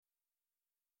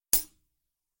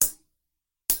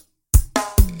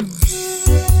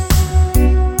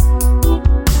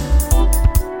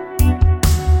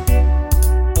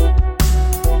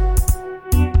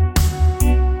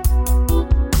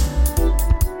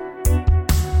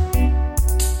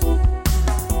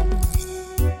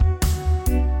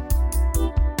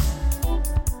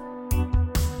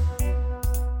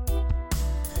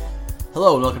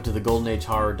Hello and welcome to the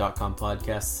GoldenAgeHorror.com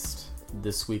podcast.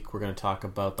 This week we're going to talk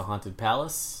about The Haunted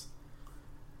Palace.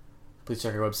 Please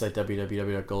check our website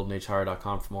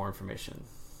www.goldenagehorror.com for more information.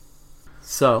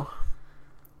 So,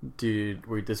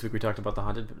 this week we talked about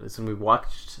we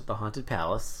watched The Haunted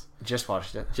Palace. Just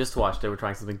watched it. We're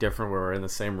trying something different where we're in the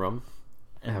same room.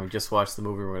 And having just watched the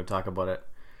movie, we're going to talk about it.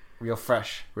 Real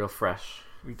fresh.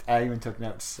 I even took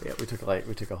notes. Yeah, we took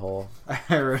a whole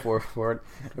four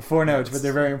notes, but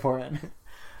they're very important.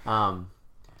 Do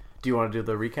you want to do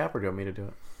the recap, or do you want me to do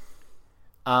it?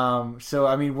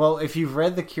 If you've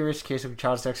read The Curious Case of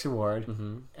Charles Dexter Ward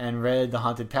and read The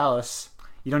Haunted Palace,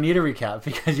 you don't need a recap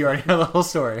because you already know the whole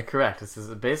story. Correct. This is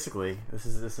on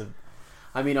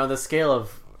the scale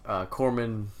of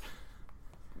Corman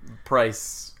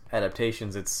Price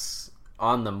adaptations, it's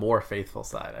on the more faithful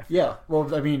side. Yeah, well,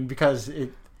 because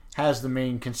it has the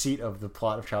main conceit of the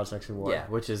plot of Charles Dexter Ward. Yeah,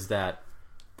 which is that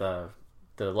the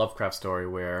Lovecraft story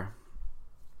where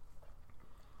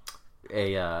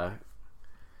a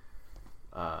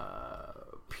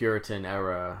Puritan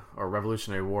era or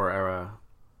Revolutionary War era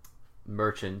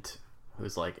merchant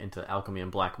who's like into alchemy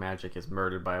and black magic is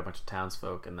murdered by a bunch of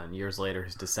townsfolk, and then years later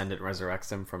his descendant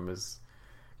resurrects him from his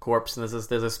corpse, and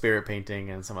there's a spirit painting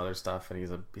and some other stuff, and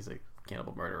he's a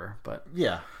cannibal murderer. But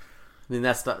yeah,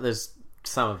 there's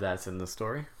some of that's in the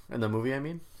story, in the movie.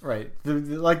 Right.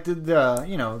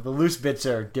 The loose bits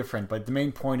are different, but the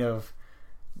main point of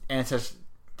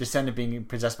descendant being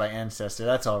possessed by ancestor,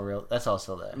 that's all real. That's all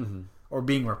still there, or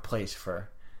being replaced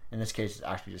for. In this case, it's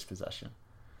actually just possession.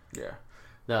 Yeah.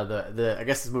 Now I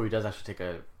guess this movie does actually take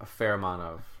a fair amount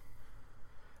of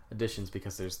additions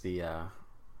because there's the.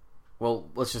 Well,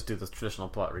 let's just do the traditional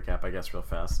plot recap, I guess, real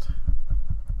fast.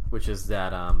 Which is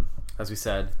that, as we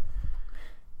said,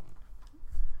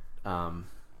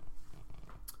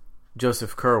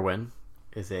 Joseph Curwen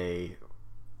is a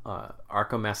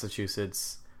Arkham,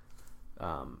 Massachusetts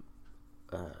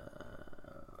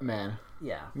man.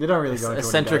 Yeah, they don't really go into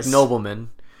eccentric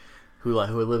nobleman who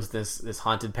lives in this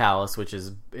haunted palace, which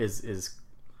is in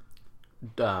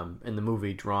the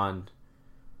movie drawn.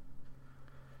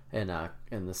 And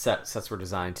the sets were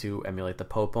designed to emulate the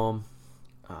Poe poem,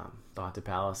 The Haunted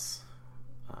Palace.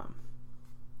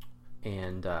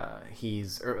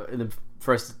 He's in the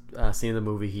first scene of the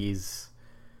movie. He's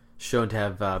shown to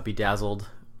have bedazzled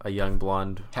a young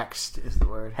blonde. Hexed is the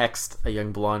word. Hexed a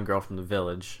young blonde girl from the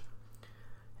village,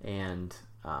 and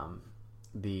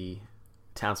the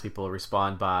townspeople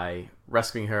respond by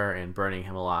rescuing her and burning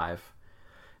him alive.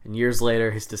 And years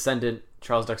later, his descendant,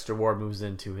 Charles Dexter Ward, moves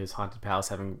into his haunted palace,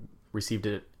 having received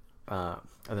it as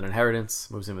an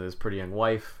inheritance, moves in with his pretty young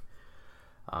wife.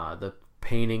 The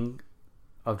painting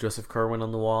of Joseph Curwen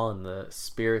on the wall and the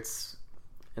spirits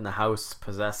in the house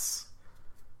possess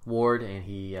Ward, and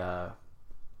he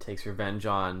takes revenge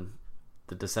on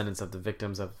the descendants of the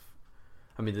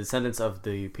descendants of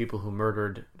the people who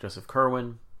murdered Joseph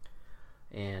Curwen.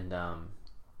 And there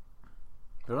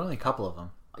were only a couple of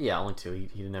them. Yeah, only two. He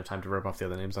didn't have time to rip off the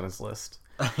other names on his list.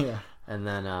 Yeah. And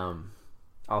then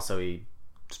also he's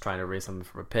trying to raise something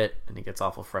from a pit, and he gets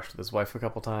awful fresh with his wife a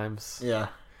couple times. Yeah.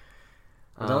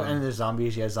 And there's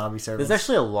zombies. He has zombie servants. There's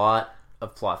actually a lot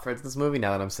of plot threads in this movie,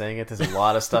 now that I'm saying it. There's a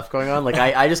lot of stuff going on. Like,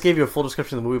 I just gave you a full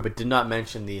description of the movie, but did not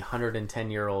mention the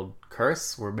 110-year-old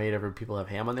curse where made every people have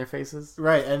ham on their faces.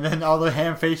 Right, and then all the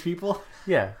ham-faced people.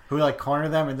 Yeah. Who, corner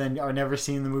them and then are never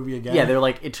seen in the movie again. Yeah, they're,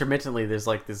 intermittently, there's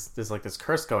this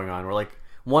curse going on where,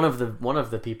 one of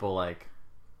the people,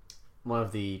 one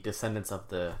of the descendants of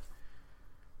the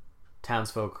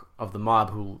townsfolk of the mob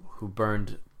who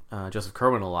burned Joseph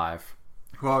Curwen alive.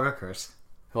 Who all got cursed.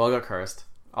 All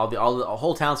the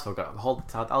whole townsfolk all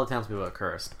the townspeople got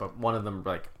cursed, but one of them,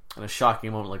 in a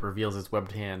shocking moment, reveals his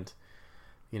webbed hand,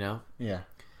 Yeah.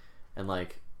 And,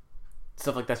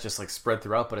 stuff like that's just, spread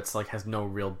throughout, but it's, has no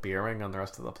real bearing on the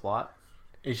rest of the plot.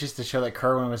 It's just to show that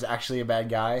Curwen was actually a bad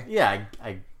guy? Yeah,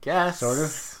 I guess. Sort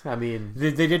of.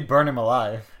 They did burn him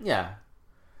alive. Yeah.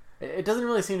 It doesn't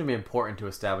really seem to be important to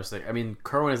establish that.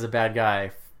 Curwen is a bad guy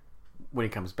when he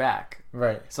comes back.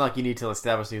 Right. It's not like you need to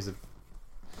establish he was a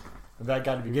bad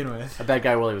guy to begin with. A bad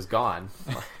guy while he was gone.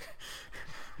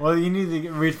 Well, you need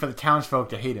to read for the townsfolk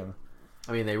to hate him.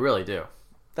 They really do.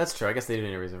 That's true. I guess they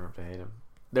didn't need a reason for him to hate him.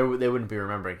 They wouldn't be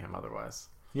remembering him otherwise.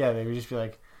 Yeah, they would just be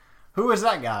like, who is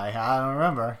that guy? I don't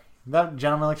remember. That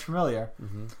gentleman looks familiar.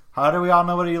 Mm-hmm. How do we all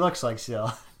know what he looks like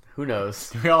still? Who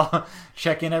knows? Do we all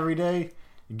check in every day?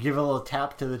 Give a little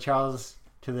tap to the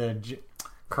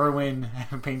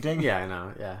Curwen painting? Yeah, I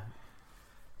know. Yeah.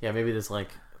 Yeah, maybe there's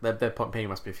that painting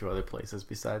must be a few other places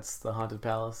besides the haunted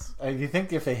palace. You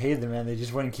think if they hated the man, they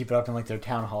just wouldn't keep it up in their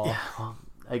town hall? Yeah, well,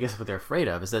 I guess what they're afraid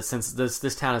of is that since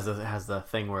this town has the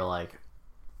thing where like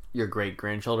your great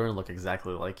grandchildren look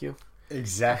exactly like you.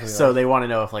 Exactly. So they want to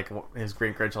know if like his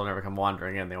great grandchildren ever come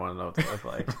wandering in. They want to know what they look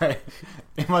like. Right.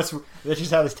 That's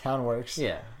just how this town works.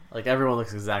 Yeah. Like everyone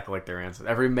looks exactly like their ancestors.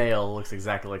 Every male looks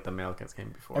exactly like the male that came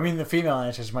before. I mean, the female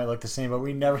ancestors might look the same, but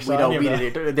we never saw any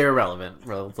of them. They're irrelevant.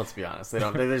 Well, let's be honest. They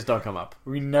just don't come up.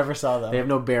 We never saw them. They have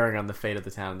no bearing on the fate of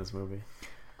the town in this movie.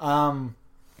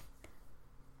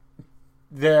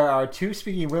 There are 2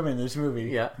 speaking women in this movie.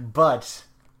 Yeah. But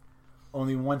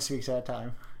only one speaks at a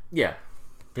time. Yeah.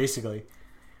 Basically,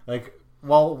 like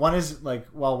while one is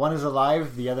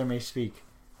alive, the other may speak,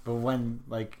 but when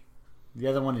like the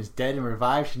other one is dead and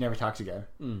revived, she never talks again.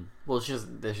 Well,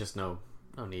 there's just no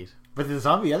need. But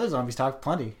the other zombies talk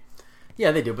plenty.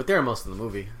 Yeah, they do, but they're most of the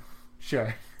movie.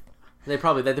 Sure. They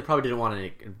probably didn't want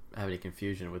to have any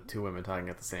confusion with 2 women talking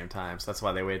at the same time, so that's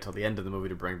why they waited till the end of the movie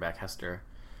to bring back Hester.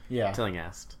 Yeah.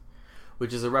 Tillinghast,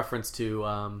 which is a reference to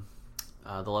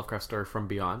the Lovecraft story From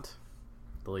Beyond.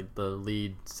 The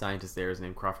lead scientist there is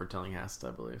named Crawford Tillinghast, I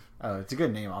believe. Oh, it's a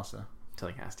good name also.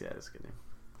 Tillinghast, yeah, it is a good name.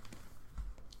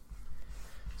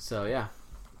 So, yeah.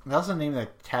 They also named the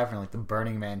tavern like the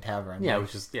Burning Man Tavern. Yeah, like,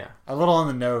 which is, yeah. a little on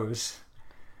the nose.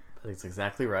 I think it's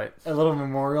exactly right. A little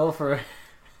memorial for...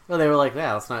 Well, they were like,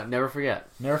 yeah, let's never forget.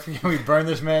 Never forget we burned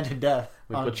this man to death.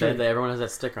 Everyone has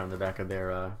that sticker on the back of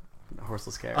their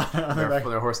horseless carriage.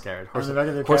 their horse carriage. On the back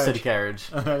of their horse-headed carriage.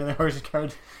 On the back of their horse's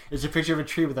carriage. It's a picture of a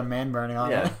tree with a man burning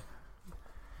on it.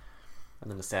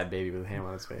 And then a sad baby with a ham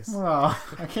on his face. Oh,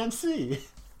 I can't see.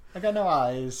 I got no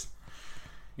eyes.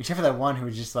 Except for that one who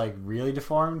was just like really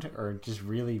deformed or just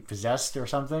really possessed or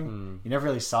something. You never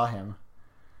really saw him.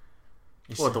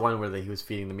 The one where he was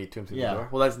feeding the meat to him through the door?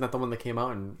 Well, that's not the one that came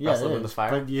out and wrestled him in the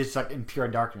fire? But it's like in pure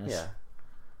darkness. Yeah.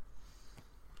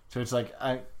 So it's like,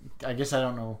 I guess I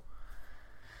don't know.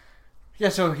 Yeah,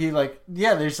 so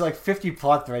there's like 50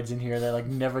 plot threads in here that like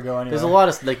never go anywhere. There's a lot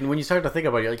of, like, when you start to think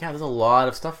about it, you're like, yeah, there's a lot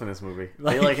of stuff in this movie.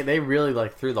 They really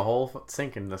threw the whole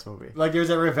sink in this movie. Like there's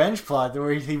a revenge plot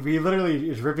where he literally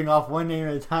is ripping off one name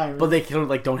at a time. But they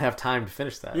don't have time to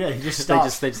finish that. Yeah, he just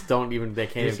stops. They can't even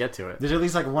get to it. There's at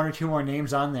least like 1 or 2 more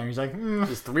names on there. He's like,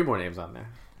 There's 3 more names on there.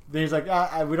 Then he's like,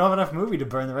 we don't have enough movie to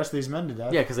burn the rest of these men to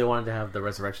death. Yeah, because they wanted to have the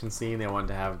resurrection scene. They wanted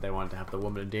to have the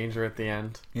woman in danger at the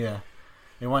end. Yeah.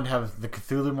 They wanted to have the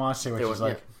Cthulhu monster, which is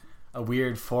like a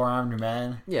weird 4-armed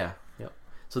man. Yeah, yep.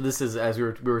 So this is, as we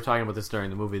were talking about this during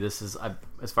the movie, this is,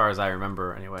 as far as I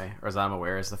remember anyway, or as I'm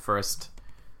aware, is the first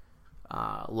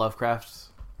Lovecraft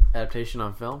adaptation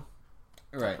on film.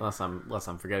 Right. Unless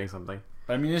I'm forgetting something.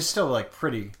 But I mean, it's still like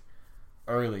pretty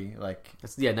early. Like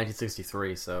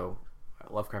 1963. So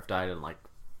Lovecraft died in like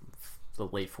the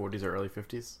late 40s or early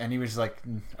 50s, and he was like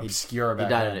obscure back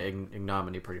then. He died in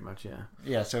ignominy, pretty much. Yeah.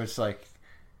 Yeah. So it's like.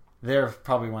 They're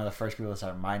probably one of the first people to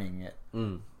start mining it.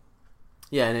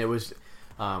 Yeah, and it was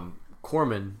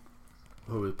Corman,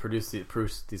 who produced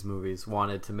these movies,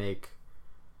 wanted to make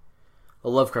a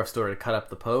Lovecraft story to cut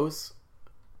up the pose,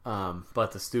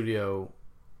 but the studio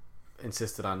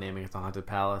insisted on naming it The Haunted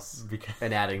Palace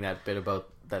and adding that bit about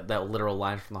that literal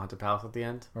line from The Haunted Palace at the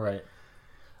end. Right.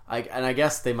 I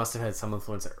guess they must have had some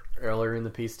influence earlier in the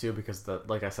piece too, because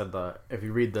like I said, if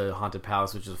you read The Haunted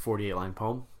Palace, which is a 48-line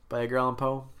poem by Edgar Allan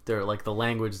Poe, they're like the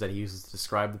language that he uses to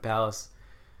describe the palace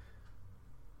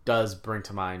does bring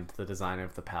to mind the design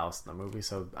of the palace in the movie.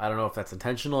 So I don't know if that's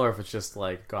intentional or if it's just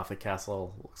like Gothic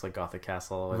castle looks like Gothic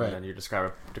castle, and then you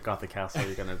describe a Gothic castle,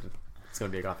 it's gonna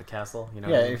be a Gothic castle. You know?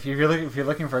 Yeah, if you're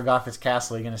looking for a Gothic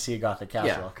castle, you're gonna see a Gothic castle.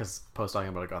 Yeah, because Poe's talking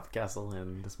about a Gothic castle,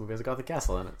 and this movie has a Gothic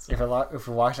castle in it. So. If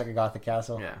it walks like a Gothic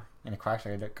castle, yeah, and it quacks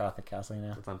like a Gothic castle,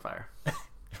 it's on fire.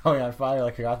 Probably on fire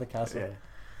like a Gothic castle. Yeah.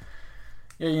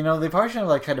 Yeah, they probably should have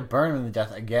like tried to burn them to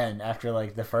death again after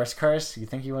like the first curse. You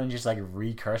think you wouldn't just like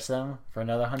re-curse them for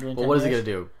another 110 Well, what is he years?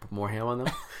 gonna do? Put more ham on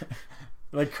them?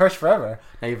 Like curse forever.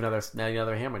 Now you have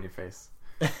another ham on your face.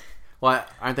 Well,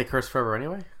 aren't they cursed forever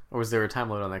anyway? Or was there a time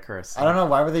limit on that curse? I don't know.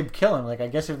 Why would they kill him? Like, I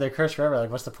guess if they're cursed forever,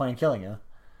 like, what's the point in killing you?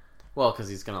 Well, because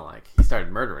he's gonna he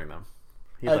started murdering them.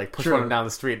 He pushed one of them down the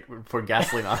street, poured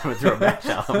gasoline on him, and threw a match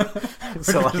at him.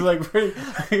 So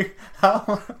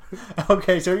how?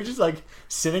 Okay, so you're just like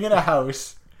sitting in a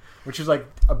house, which was like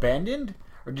abandoned,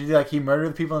 or did he murder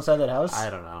the people inside that house? I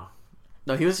don't know.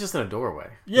 No, he was just in a doorway.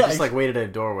 Yeah, he just waited in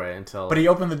a doorway until. But he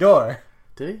opened the door.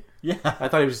 Did he? Yeah. I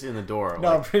thought he was just in the door. No,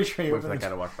 I'm pretty sure he opened the door. Waiting for that guy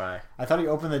to walk by. I thought he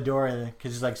opened the door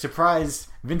because he's like, surprise,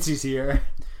 Vincey's here.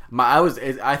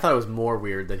 I thought it was more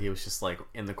weird that he was just like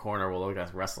in the corner while the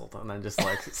guys wrestled, and then just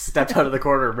like stepped out of the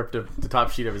corner and ripped the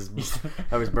top sheet of his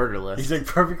murder list. He's like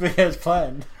perfectly as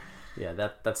planned. Yeah,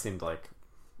 that seemed like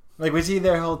Like, was he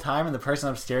there the whole time and the person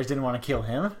upstairs didn't want to kill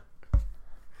him?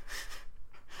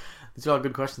 These are all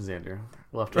good questions, Andrew.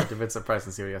 We'll have to talk to Vincent Price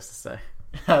and see what he has to say.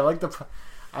 I like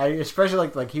I especially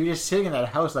like he was just sitting in that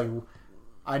house. Like,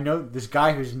 I know this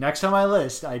guy who's next on my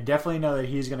list. I definitely know that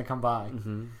he's gonna come by.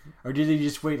 Mm-hmm. Or did he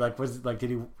just wait? Like, was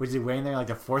he waiting there? Like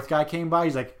the fourth guy came by.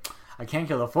 He's like, I can't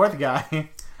kill the fourth guy.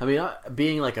 I mean,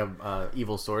 being like a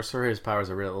evil sorcerer, his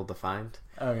powers are real defined.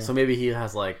 Oh, yeah. So maybe he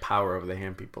has like power over the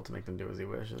hand people to make them do as he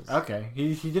wishes. Okay,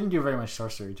 he didn't do very much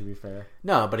sorcery, to be fair.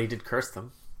 No, but he did curse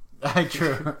them.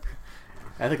 True.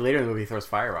 I think later in the movie he throws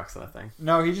fire rocks at that thing.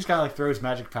 No, he just kind of like throws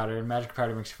magic powder, and magic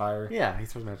powder makes fire. Yeah, he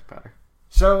throws magic powder.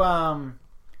 So,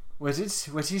 was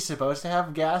he supposed to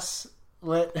have gas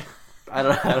lit? I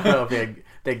don't know if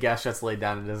they had gas jets laid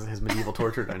down in his medieval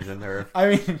torture dungeon, or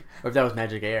if that was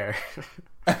magic air.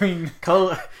 I mean,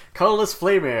 colorless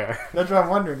flame air. That's what I'm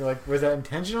wondering. Like, was that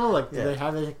intentional? Like, did they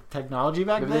have the technology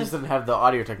back Maybe then? they just didn't have the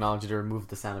audio technology to remove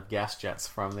the sound of gas jets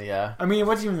from the. I mean, it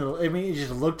wasn't even. I mean, it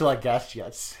just looked like gas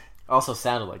jets. Also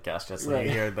sounded like gas jets. Like Right.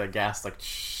 you hear the gas like.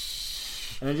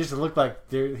 And it just looked like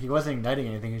he wasn't igniting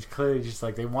anything. He was clearly just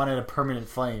like they wanted a permanent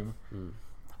flame.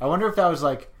 I wonder if that was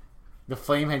like the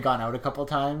flame had gone out a couple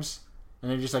times, and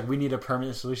they're just like, we need a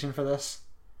permanent solution for this.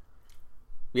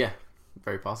 Yeah,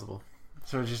 very possible.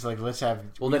 So it's just like, let's have.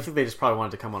 Well, I think they just probably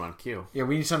wanted to come on cue. Yeah,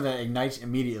 we need something that ignites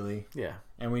immediately. Yeah.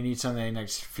 And we need something that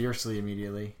ignites fiercely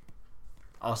immediately.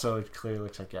 Also, it clearly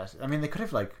looks like gas. I mean, they could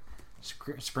have like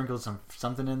sprinkled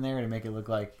something in there to make it look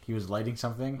like he was lighting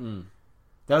something.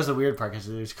 That was the weird part because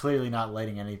it was clearly not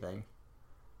lighting anything.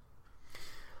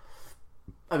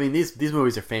 I mean, these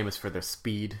movies are famous for their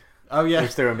speed. Oh yeah,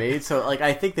 which they were made. So like,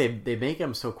 I think they make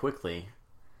them so quickly,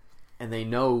 and they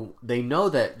know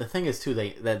that the thing is too.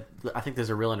 I think there's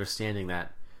a real understanding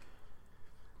that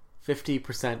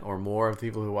 50% or more of the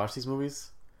people who watch these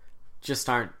movies just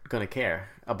aren't going to care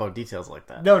about details like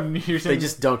that. No, you're saying they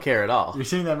just don't care at all. You're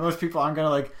saying that most people aren't going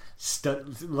to like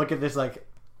look at this like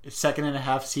second and a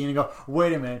half scene and go,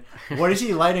 wait a minute, what is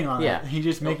he lighting on? Yeah, he's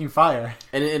just making fire.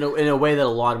 And in a way that a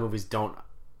lot of movies don't,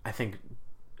 I think,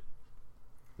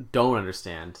 don't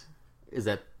understand, is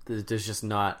that there's just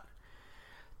not.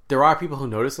 There are people who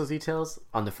notice those details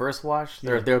on the first watch.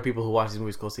 There are people who watch these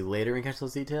movies closely later and catch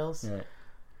those details. Right.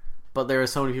 But there are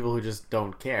so many people who just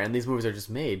don't care, and these movies are just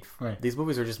made. Right. These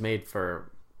movies are just made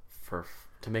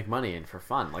to make money and for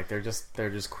fun. Like they're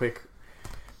just quick.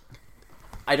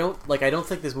 I don't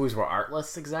think these movies were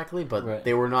artless exactly, but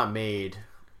they were not made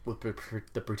with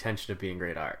the pretension of being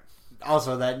great art.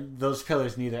 Also, that those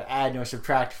pillars neither add nor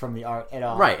subtract from the art at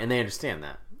all. Right, and they understand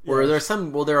that. Where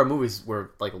there are movies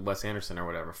where like Wes Anderson or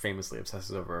whatever famously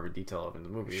obsesses over every detail of in the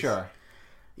movies. Sure.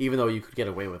 Even though you could get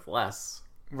away with less.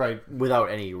 Right. Without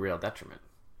any real detriment.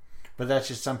 But that's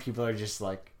just some people are just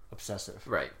like obsessive.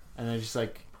 Right. And they're just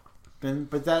like,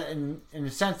 but that in a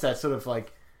sense that sort of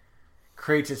like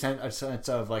creates a sense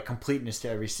of like completeness to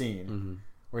every scene,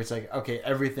 where it's like, okay,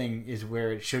 everything is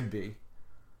where it should be,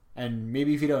 and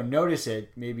maybe if you don't notice it,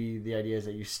 maybe the idea is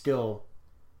that you still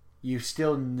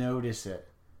notice it,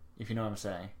 if you know what I'm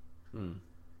saying.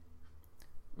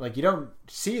 Like you don't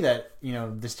see that,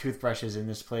 this toothbrush is in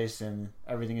this place and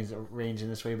everything is arranged in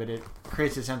this way, but it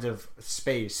creates a sense of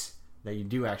space that you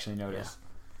do actually notice. Yeah.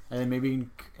 And then maybe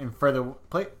in further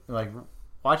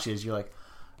watches, you're like,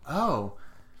 oh,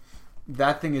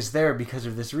 that thing is there because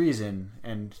of this reason,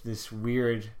 and this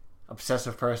weird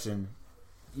obsessive person,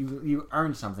 you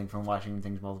earn something from watching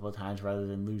things multiple times rather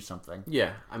than lose something.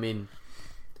 Yeah, I mean,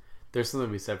 there's something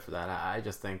to be said for that. I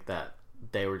just think that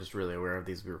they were just really aware of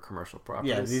these commercial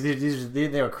properties. Yeah,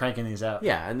 they were cranking these out.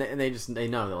 Yeah, and they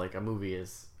know that like a movie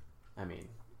is, I mean,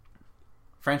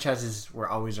 franchises were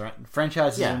always around.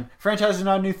 Franchises are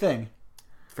not a new thing.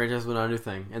 Franchises were not a new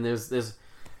thing, and there's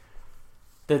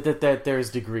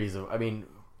degrees of. I mean,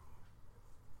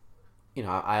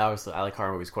 I like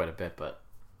horror movies quite a bit, but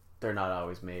they're not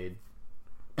always made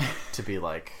to be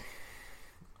like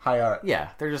high art. Yeah,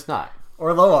 they're just not,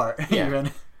 or low art. Yeah.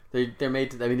 Even. They're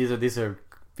made to. I mean, these are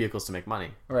vehicles to make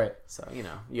money, right? So you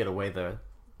got to weigh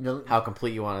how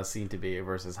complete you want a scene to be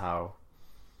versus how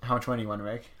much money you want to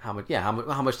make. How much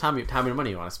time and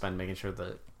money you want to spend making sure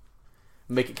that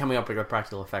coming up with a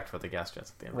practical effect for the gas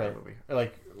jets at the end of the movie.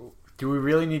 Like, do we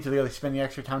really need to really spend the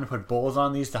extra time to put bowls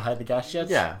on these to hide the gas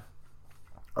jets? Yeah.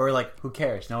 Or like, who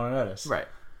cares? No one will notice. Right.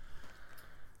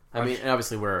 I mean, and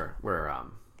obviously we're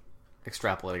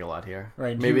extrapolating a lot here.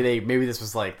 Right. Maybe this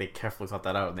was like they carefully thought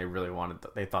that out and they really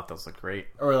they thought those looked great.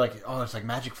 Or like, oh, it's like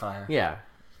magic fire. Yeah.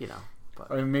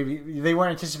 But. Or maybe they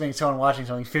weren't anticipating someone watching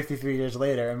something 53 years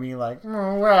later and being like,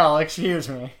 oh, well, excuse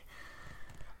me.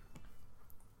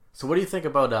 So what do you think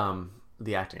about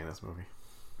the acting in this movie?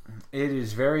 It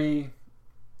is very.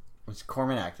 It's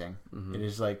Corman acting. Mm-hmm. It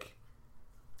is like,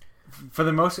 for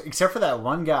the most, except for that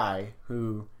one guy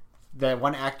that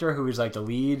one actor who is like the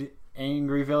lead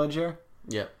angry villager.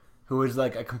 Yep. Who was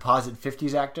like a composite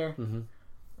 50s actor. Mm-hmm.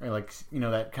 Or like,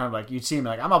 that kind of like, you'd see him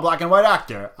like, I'm a black and white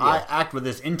actor. Yeah. I act with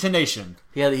this intonation.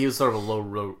 Yeah, he was sort of a low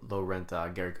rent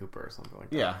Gary Cooper or something like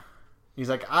that. Yeah. He's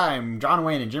like, I'm John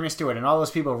Wayne and Jimmy Stewart and all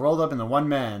those people rolled up in the one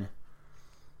man.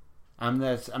 I'm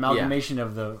this amalgamation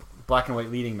of the black and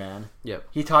white leading man. Yep.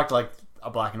 He talked like a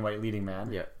black and white leading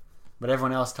man. Yep. But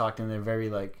everyone else talked and they're very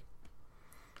like...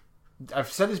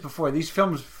 I've said this before, these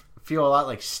films feel a lot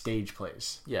like stage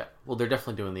plays. Yeah. Well, they're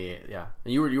definitely doing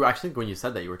And you were actually, when you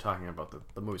said that, you were talking about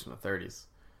the movies from the 30s.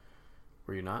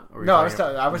 Were you not? Or I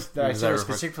said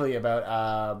specifically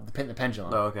about The Pit and the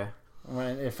Pendulum. Oh, okay.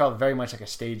 When it felt very much like a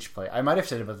stage play. I might have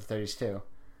said it about the 30s too.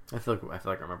 I feel like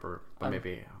I remember, but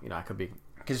maybe I could be,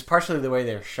 because it's partially the way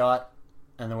they're shot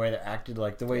and the way they're acted,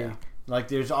 like the way like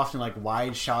there's often like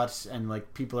wide shots and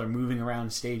like people are moving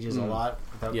around stages a lot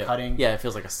without cutting. Yeah, it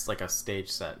feels like a stage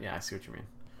set. Yeah, I see what you mean.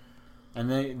 And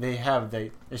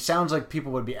it sounds like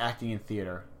people would be acting in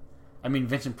theater. I mean,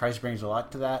 Vincent Price brings a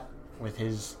lot to that with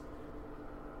his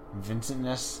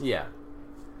Vincentness. Yeah.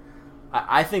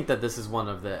 I think that this is one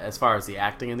of the, as far as the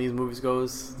acting in these movies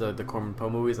goes, the Corman Poe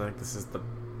movies, I think this is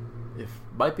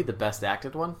might be the best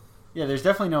acted one. Yeah, there's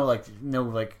definitely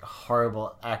no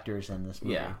horrible actors in this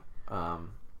movie. Yeah.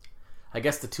 I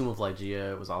guess The Tomb of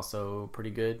Ligeia was also pretty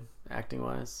good acting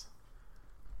wise.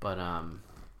 But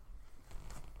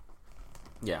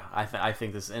yeah, I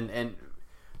think this and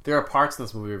there are parts in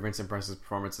this movie where Vincent Price's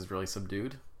performance is really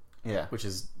subdued. Yeah. Which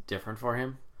is different for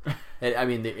him. I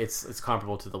mean, it's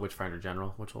comparable to The Witchfinder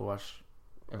General, which we'll watch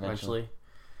eventually,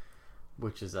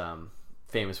 which is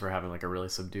famous for having like a really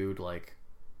subdued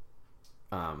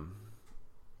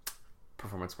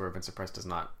performance where Vincent Price does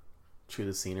not chew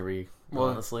the scenery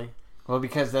relentlessly. Well,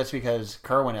 because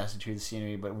Kerwin has to chew the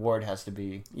scenery, but Ward has to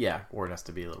be... Yeah, Ward has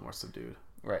to be a little more subdued.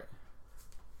 Right.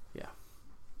 Yeah.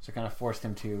 So it kind of forced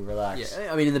him to relax.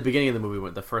 Yeah, I mean, in the beginning of the movie,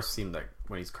 the first scene,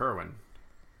 when he's Kerwin,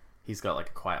 he's got like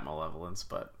a quiet malevolence,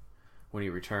 but when he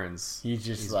returns,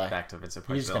 he's like, back to Vincent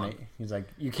Price. He's like,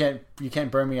 you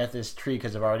can't burn me at this tree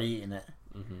because I've already eaten it.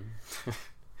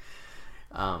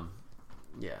 Mm-hmm.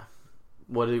 Yeah.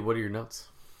 What are your notes?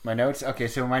 My notes. Okay,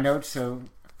 so my notes. So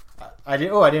I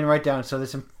didn't write down. So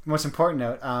this most important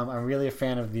note. I'm really a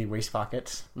fan of the waist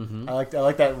pockets. Mm-hmm. I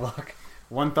like that look.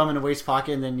 One thumb in a waist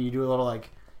pocket, and then you do a little like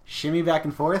shimmy back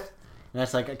and forth. And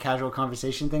that's like a casual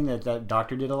conversation thing that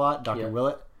Doctor did a lot. Dr.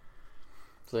 Willett.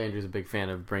 So Andrew's a big fan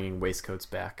of bringing waistcoats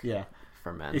back. Yeah.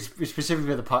 For men. It's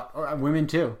specifically or women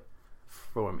too.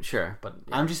 For women, sure, but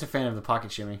yeah. I'm just a fan of the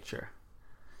pocket shimmy. Sure.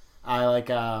 I like.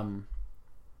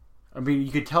 I mean,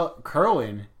 you could tell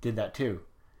Kerwin did that too.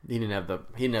 He didn't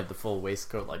have the full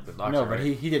waistcoat like the Doctor. No, but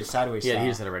he did sideways. Yeah, he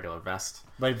just had a regular vest.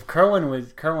 But Kerwin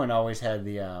always had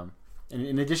the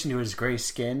in addition to his gray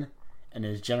skin and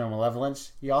his general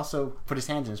malevolence, he also put his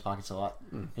hands in his pockets a lot.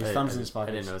 His thumbs in his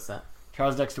pockets. I didn't notice that.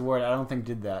 Charles Dexter Ward, I don't think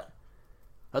did that.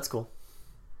 That's cool.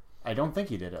 I don't think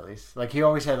he did, at least. Like he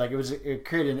always had it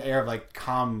created an air of like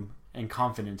calm and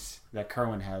confidence that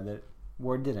Kerwin had that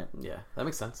Ward didn't. Yeah, that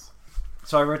makes sense.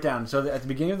 So I wrote down. So at the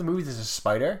beginning of the movie, there's a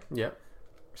spider. Yep.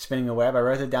 Spinning a web. I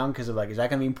wrote it down because of is that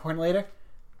going to be important later?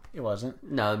 It wasn't.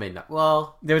 No, it may not.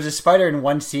 Well, there was a spider in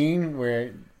one scene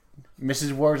where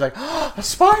Mrs. Ward was like, oh, a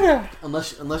spider!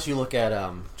 Unless you look at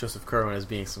Joseph Kerwin as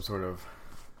being some sort of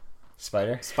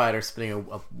spider spinning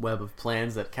a web of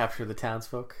plans that capture the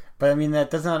townsfolk. But I mean,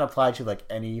 that does not apply to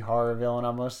any horror villain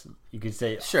almost. You could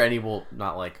say... Sure, and he will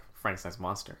not like Frankenstein's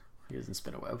monster. He doesn't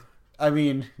spin a web. I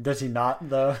mean, does he not,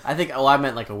 though? I think... I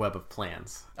meant a web of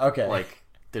plans. Okay.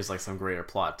 There's some greater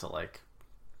plot to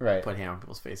right. Put ham on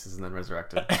people's faces and then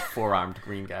resurrect a four-armed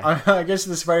green guy. I guess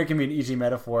the spider can be an easy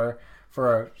metaphor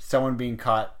for someone being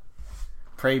caught,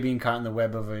 prey being caught in the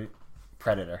web of a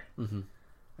predator. Mm-hmm.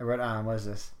 I wrote, what is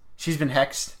this? She's been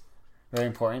hexed. Very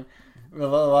important. A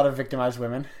lot of victimized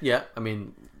women. Yeah, I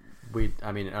mean,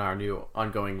 in our new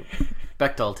ongoing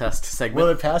Bechdel test segment.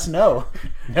 Will it pass? No,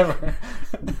 never.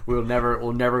 We're never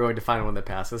going to find one that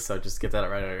passes. So just get that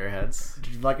right out of your heads.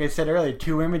 Like I said earlier,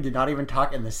 two women did not even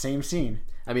talk in the same scene.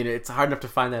 I mean, it's hard enough to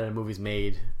find that in movies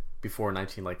made before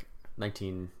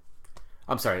 19.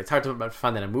 I'm sorry, it's hard to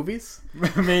find that in movies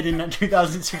made in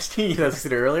 2016.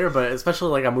 2016 or earlier, but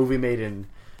especially a movie made in,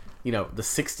 the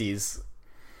 60s,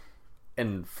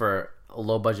 and for a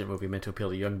low budget movie meant to appeal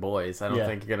to young boys, I don't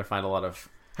think you're gonna find a lot of.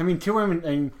 I mean, two women. I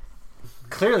mean,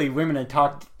 clearly, women had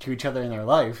talked to each other in their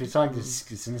life. It's not like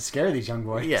it's gonna scare these young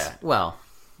boys. Yeah. Well,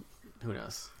 who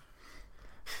knows?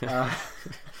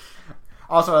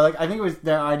 Also, I think it was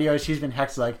the idea she's been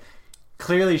hexed. Like,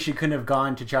 clearly she couldn't have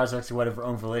gone to Charles X's wedding of her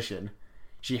own volition.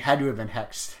 She had to have been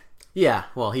hexed. Yeah,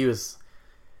 well, he's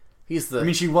the... I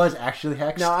mean, she was actually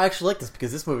hexed. Now, I actually like this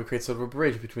because this movie creates sort of a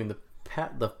bridge between the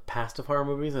past of horror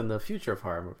movies and the future of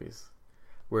horror movies.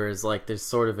 Whereas, like, there's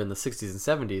sort of in the 60s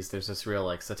and 70s, there's this real,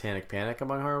 like, satanic panic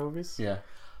among horror movies. Yeah.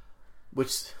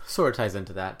 Which sort of ties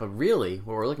into that. But really,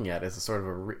 what we're looking at is a sort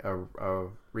of a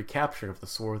recapturing of the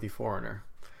swarthy foreigner.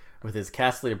 With his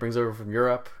castle he brings over from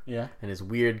Europe. Yeah. And his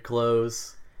weird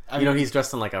clothes. He's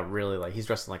dressed in like a really he's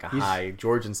dressed in like a high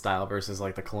Georgian style versus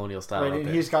like the colonial style. Right, and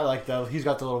he's got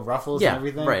the little ruffles and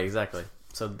everything. Right, exactly.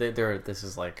 So this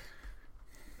is like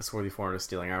a swarthy foreigner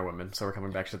stealing our women. So we're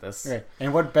coming back to this. Right.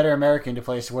 And what better American to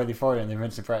play a swarthy foreigner than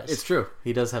Vincent Price? It's true.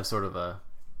 He does have sort of a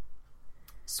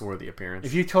swarthy appearance.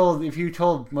 If you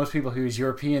told most people he was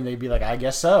European, they'd be like, I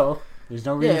guess so. There's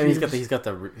no reason. Yeah, he's got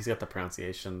the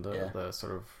pronunciation, the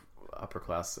sort of upper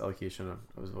class elocution of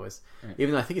his voice. Right.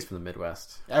 Even though I think he's from the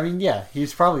Midwest. I mean, yeah,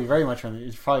 he's probably very much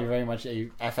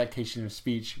a affectation of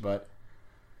speech, but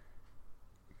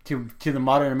to the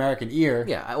modern American ear,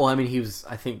 yeah. Well, I mean,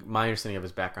 I think my understanding of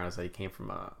his background is that he came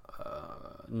from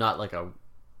not like a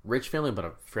rich family, but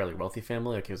a fairly wealthy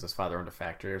family. Like his father owned a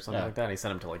factory or something like that, and he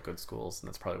sent him to like good schools, and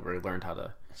that's probably where he learned how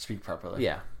to speak properly.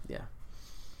 Yeah.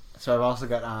 So I've also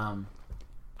got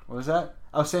what was that?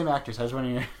 Oh, same actress. I was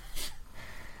wondering.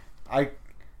 Was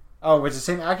it the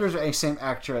same actors or a same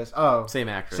actress? Oh, same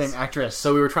actress. Same actress.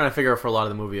 So we were trying to figure out for a lot of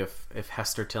the movie if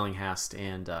Hester Tillinghast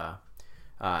and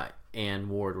Anne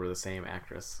Ward were the same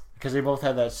actress, because they both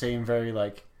had that same very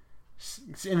like,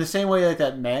 in the same way like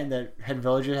that man that head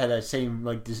villager had that same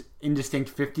like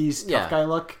indistinct 50s tough guy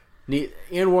look.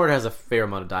 Anne Ward has a fair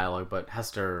amount of dialogue, but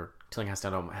Hester Tillinghast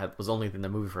was only in the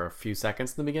movie for a few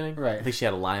seconds in the beginning. Right. I think she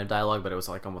had a line of dialogue, but it was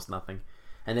like almost nothing.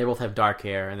 And they both have dark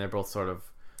hair, and they're both sort of,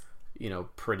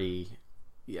 pretty.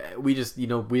 Yeah, we just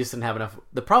didn't have enough.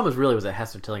 The problem was that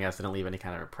Hester Tillinghast didn't leave any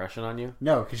kind of impression on you.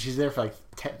 No, because she's there for like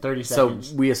 30 seconds.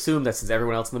 So we assumed that since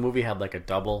everyone else in the movie had like a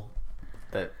double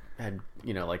that had,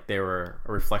 like they were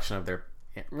a reflection of their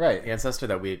ancestor,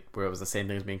 where it was the same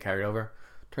thing as being carried over.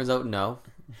 Turns out, no.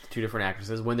 Two different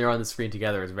actresses. When they're on the screen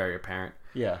together, it's very apparent.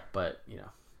 Yeah. But,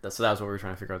 so that was what we were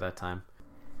trying to figure out at that time.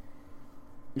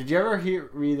 Did you ever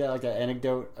read that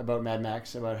anecdote about Mad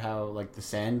Max about how like the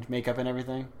sand makeup and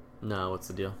everything? No, what's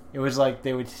the deal? It was like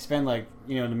they would spend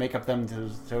to make up them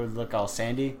to look all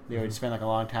sandy. They would spend like a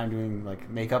long time doing like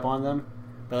makeup on them,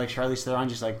 but like Charlize Theron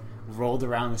just like rolled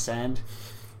around the sand.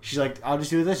 She's like, I'll just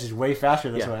do this. It's way faster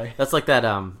this way. That's like that.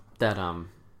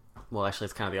 Well, actually,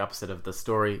 it's kind of the opposite of the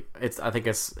story. I think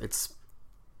it's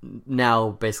now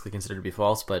basically considered to be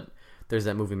false, but there's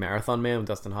that movie Marathon Man with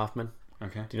Dustin Hoffman.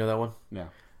 Okay. Do you know that one? No.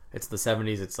 It's the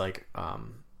 70s. It's like,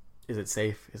 is it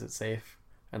safe? Is it safe?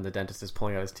 And the dentist is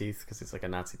pulling out his teeth because he's like a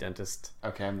Nazi dentist.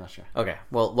 Okay, I'm not sure. Okay,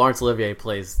 well, Laurence Olivier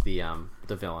plays the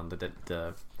villain,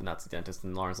 the Nazi dentist,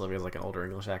 and Laurence Olivier is like an older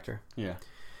English actor. Yeah.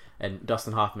 And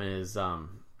Dustin Hoffman is, I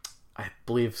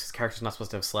believe his character's not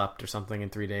supposed to have slept or something in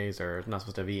 3 days, or not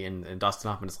supposed to have eaten, and Dustin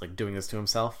Hoffman is like doing this to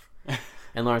himself.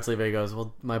 And Laurence Olivier goes,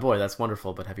 "Well, my boy, that's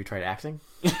wonderful, but have you tried acting?"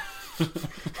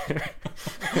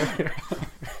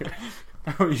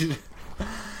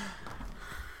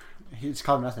 It's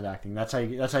called method acting. That's how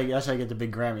you get the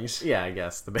big Grammys. Yeah, I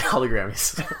guess all the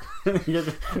Grammys. you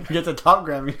get the top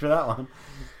Grammy for that one.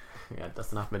 Yeah,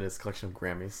 Dustin Hoffman is a collection of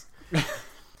Grammys.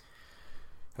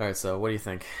 All right, so what do you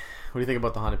think? What do you think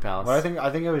about the Haunted Palace? Well,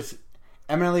 I think it was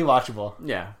eminently watchable.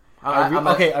 Yeah. I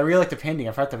really like the painting.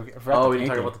 I forgot the we didn't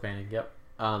talk about the painting. Yep.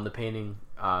 The painting,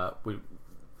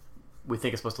 we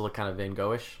think it's supposed to look kind of Van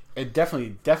Gogh-ish. It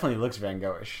definitely looks Van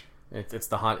Gogh-ish. It's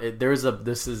the haunt. There's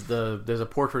a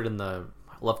portrait in the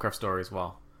Lovecraft story as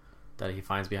well that he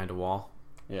finds behind a wall.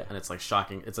 Yeah. And it's like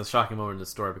shocking. It's a shocking moment in the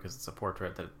story because it's a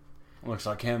portrait that looks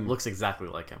like him. Looks exactly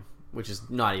like him, which is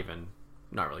not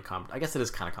really common. I guess it is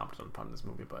kind of commented upon in this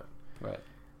movie, but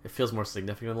it feels more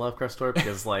significant in the Lovecraft story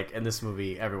because, like, in this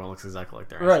movie, everyone looks exactly like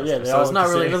their ancestor. Right, yeah. So it's not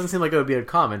really. It doesn't seem like it would be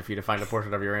uncommon for you to find a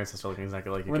portrait of your ancestor looking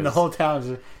exactly like you. When the whole town is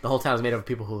made up of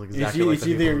people who look exactly like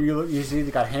you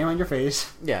either got ham on your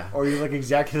face, or you look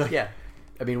exactly like. Yeah,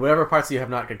 I mean, whatever parts you have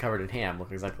not got covered in ham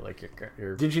look exactly like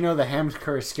your. Did you know the ham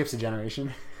curse skips a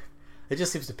generation? It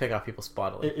just seems to pick off people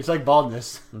spottily. It's like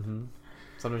baldness. Mm-hmm.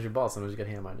 Sometimes you're bald, sometimes you get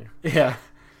ham on you. Yeah.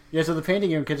 So the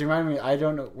painting, because remind me, I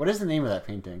don't know what is the name of that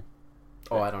painting.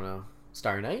 Oh, I don't know.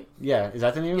 Starry Night? Yeah, is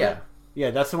that the name of it?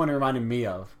 Yeah, that's the one it reminded me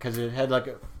of because it had like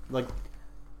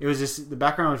it was just the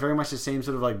background was very much the same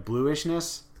sort of like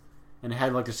bluishness, and it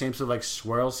had like the same sort of like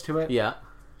swirls to it. Yeah,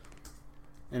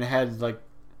 and it had like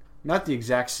not the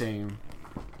exact same.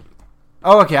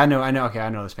 Oh, okay, I know. Okay, I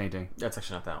know this painting. That's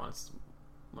actually not that one. It's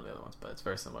one of the other ones, but it's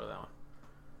very similar to that one.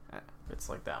 It's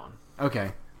like that one.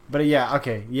 Okay, but yeah,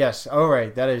 okay, yes. Oh,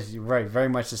 right, that is right. Very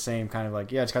much the same kind of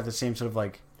like. Yeah, it's got the same sort of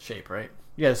like shape, right?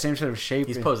 Yeah, the same sort of shape.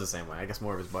 He's posed the same way. I guess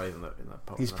more of his body's in the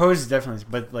pose. He's posed definitely,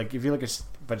 but like if you look at,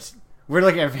 we're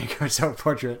looking at Van Gogh's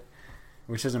self-portrait,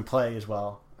 which doesn't play as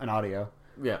well in audio.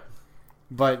 Yeah.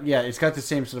 But yeah, it's got the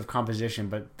same sort of composition,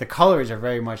 but the colors are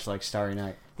very much like Starry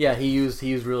Night. Yeah, he used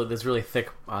really this really thick.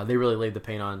 They really laid the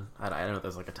paint on. I don't know if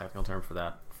there's like a technical term for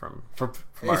that.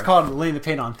 It's called laying the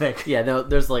paint on thick. Yeah, no,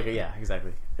 there's like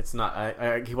exactly. It's not.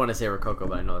 I he wanted to say rococo,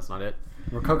 but I know that's not it.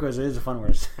 Rococo is a fun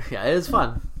word. Yeah, it is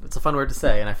fun. It's a fun word to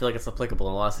say, and I feel like it's applicable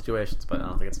in a lot of situations, but I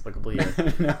don't think it's applicable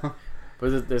here. No.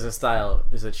 But there's a style.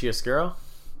 Is it chiaroscuro?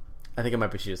 I think it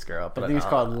might be chiaroscuro. But I think it's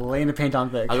called laying the paint on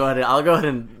thick. I'll go ahead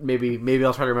and maybe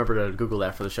I'll try to remember to Google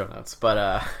that for the show notes.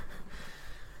 But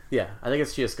yeah, I think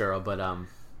it's chiaroscuro. But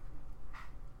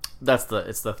it's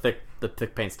the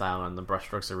thick paint style, and the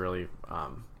brushstrokes are really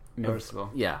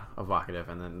noticeable. Evocative,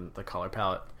 and then the color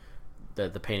palette.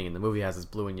 The painting in the movie has is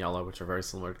blue and yellow, which are very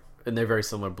similar, and they're very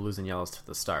similar blues and yellows to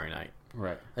the Starry Night.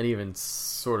 Right, and even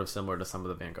sort of similar to some of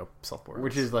the Van Gogh self-portraits,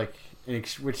 which is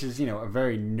a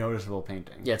very noticeable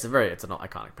painting. Yeah, it's an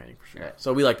iconic painting for sure. Right.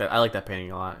 So we like that. I like that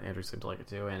painting a lot. Andrew seemed to like it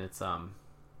too, and it's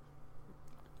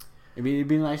it'd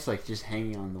be nice like just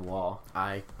hanging on the wall.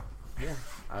 I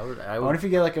would. I wonder if you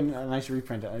get like a nice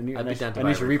reprint, a nice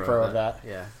repro of that.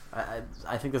 Yeah,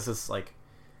 I think this is like.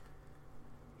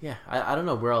 Yeah, I don't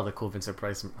know where all the cool Vincent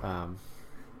Price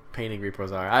painting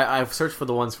repros are. I've searched for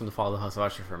the ones from the Fall of the House of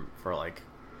Usher for like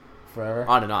forever,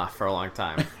 on and off for a long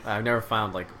time. I've never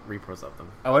found like repros of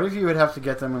them. I wonder if you would have to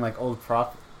get them in like old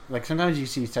prop. Like sometimes you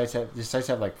see sites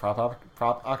have like prop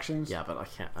auctions. Yeah, but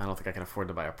I don't think I can afford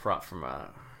to buy a prop from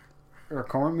or a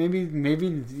corner.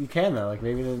 Maybe you can though. Like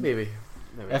maybe. Maybe.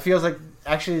 It feels like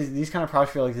actually these kind of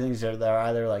props feel like things that are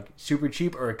either like super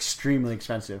cheap or extremely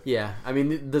expensive. Yeah, I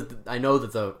mean, I know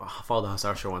that the Fall of the House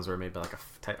Usher ones were made by like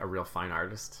a real fine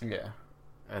artist. Yeah,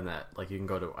 and that like you can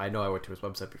go to. I know I went to his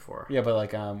website before. Yeah, but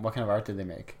like, what kind of art did they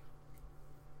make?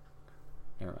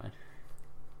 Never mind.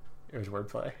 It was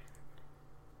wordplay.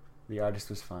 The artist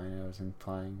was fine. I was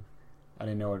implying. I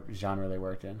didn't know what genre they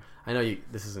worked in. I know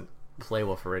this isn't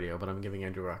playable for radio, but I'm giving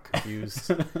Andrew a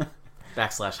confused. /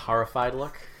 horrified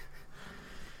look.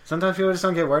 Sometimes people just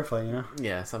don't get wordplay, you know?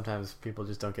 Yeah, sometimes people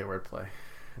just don't get wordplay.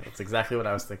 That's exactly what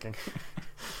I was thinking.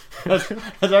 that's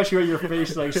actually what your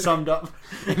face like summed up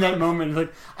in that moment.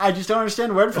 Like, I just don't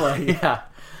understand wordplay. Yeah.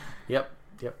 Yep.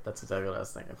 That's exactly what I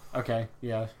was thinking. Okay,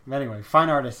 yeah. But anyway, fine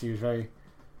artist. He was very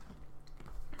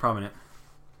prominent.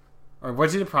 Or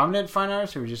was he a prominent fine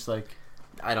artist, or was just like?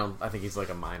 I think he's like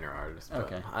a minor artist. But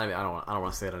okay. I mean, I don't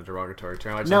want to say it in a derogatory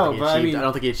term. I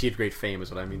don't think he achieved great fame,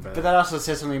 is what I mean by that. But that also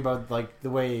says something about like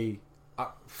the way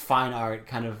fine art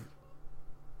kind of,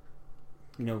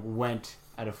 went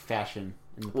out of fashion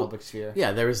in the public sphere.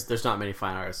 Yeah, there's not many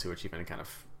fine artists who achieve any kind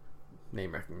of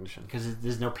name recognition because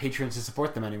there's no patrons to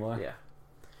support them anymore. Yeah,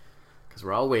 because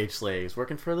we're all wage slaves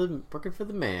working for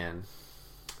the man.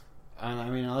 I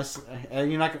mean, unless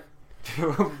you're not.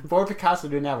 What would Picasso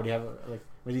do now? Would he have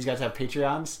would these guys have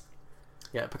Patreons?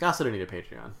 Yeah, Picasso didn't need a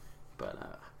Patreon, but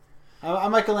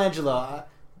I'm Michelangelo.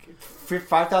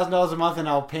 $5,000 a month, and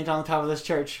I'll paint on the top of this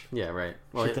church. Yeah, right.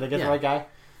 Well, did I get the right guy?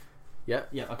 Yep.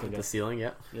 Yeah. Okay. Good. The ceiling.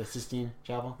 Yep. Yeah, Sistine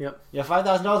Chapel. Yep. Yeah,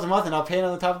 $5,000 a month, and I'll paint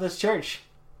on the top of this church.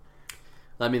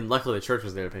 I mean, luckily the church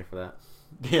was there to pay for that.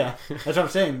 Yeah, that's what I'm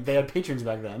saying. They had patrons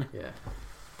back then. Yeah.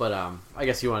 But I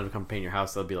guess you wanted to come paint your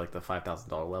house, that'll be like the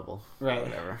 $5,000 level. Right. Or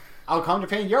whatever. I'll come to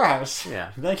paint your house.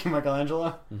 Yeah. Thank you,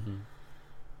 Michelangelo. Mm-hmm.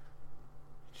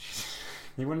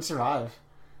 He wouldn't survive.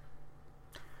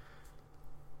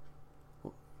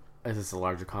 Is this a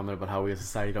larger comment about how we as a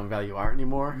society don't value art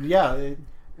anymore? Yeah.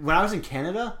 When I was in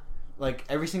Canada, like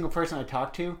every single person I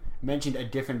talked to mentioned a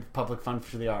different public fund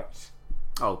for the arts.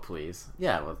 Oh, please.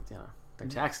 Yeah, well, their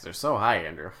taxes are so high,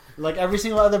 Andrew. Like every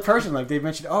single other person, like they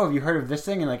mentioned, oh, have you heard of this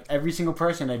thing? And like every single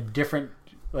person had a different,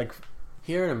 like.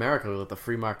 Here in America, we let the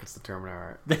free markets determine our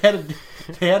art. They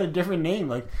had a different name.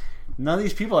 Like none of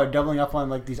these people are doubling up on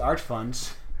like these arts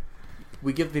funds.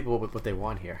 We give people what they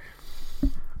want here.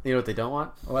 You know what they don't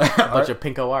want? What? A bunch of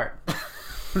pinko art.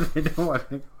 They don't want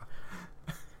pinko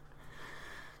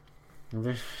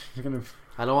art. They're gonna.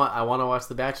 I want to watch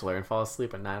The Bachelor and fall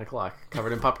asleep at 9:00,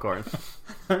 covered in popcorn.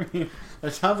 I mean,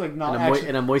 that sounds like not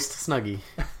in a moist snuggie.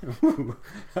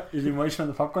 Is it moist from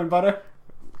the popcorn butter?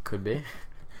 Could be.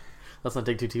 Let's not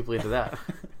dig too deeply into that.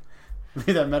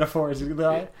 Maybe that metaphor is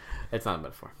that? It's not a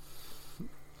metaphor.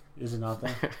 Is it not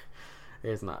that? It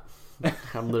is not.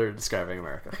 I'm literally describing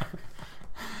America.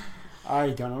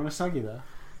 I don't own a Snuggie though.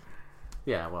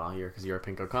 Yeah, well, because you're a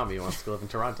pinko commie, you want to live in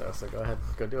Toronto, so go ahead,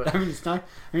 go do it. I mean, it's not.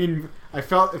 I mean, it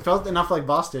felt enough like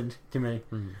Boston to me.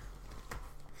 Mm-hmm.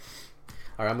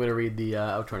 All right, I'm going to read the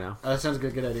outro now. That sounds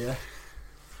good. Good idea.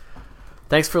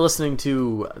 Thanks for listening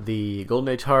to the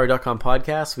GoldenAgeHorror.com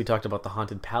podcast. We talked about the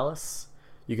Haunted Palace.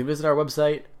 You can visit our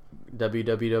website,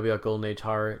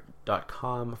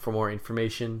 www.goldenagehorror.com, for more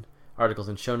information, articles,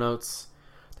 and show notes.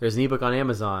 There's an ebook on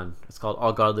Amazon. It's called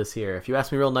All Godless Here. If you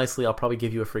ask me real nicely, I'll probably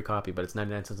give you a free copy, but it's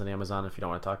 99 cents on Amazon if you don't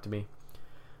want to talk to me.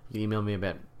 You can email me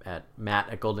at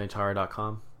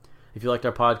matt@goldenagehorror.com. If you liked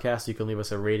our podcast, you can leave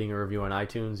us a rating or review on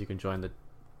iTunes. You can join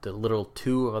the literal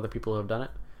 2 of other people who have done it.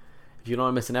 If you don't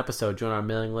want to miss an episode, join our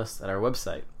mailing list at our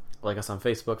website. Like us on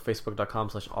Facebook,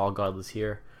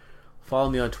 facebook.com/allgodlesshere.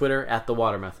 Follow me on Twitter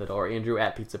 @TheWaterMethod or Andrew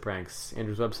 @PizzaPranks.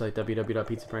 Andrew's website,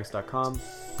 www.pizzapranks.com.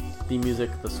 Theme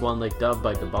music, The Swan Lake Dove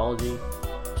by Dubology.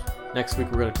 Next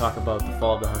week, we're going to talk about the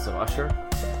fall of the House of Usher.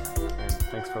 And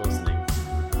thanks for listening.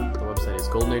 The website is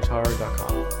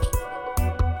goldenagehorror.com.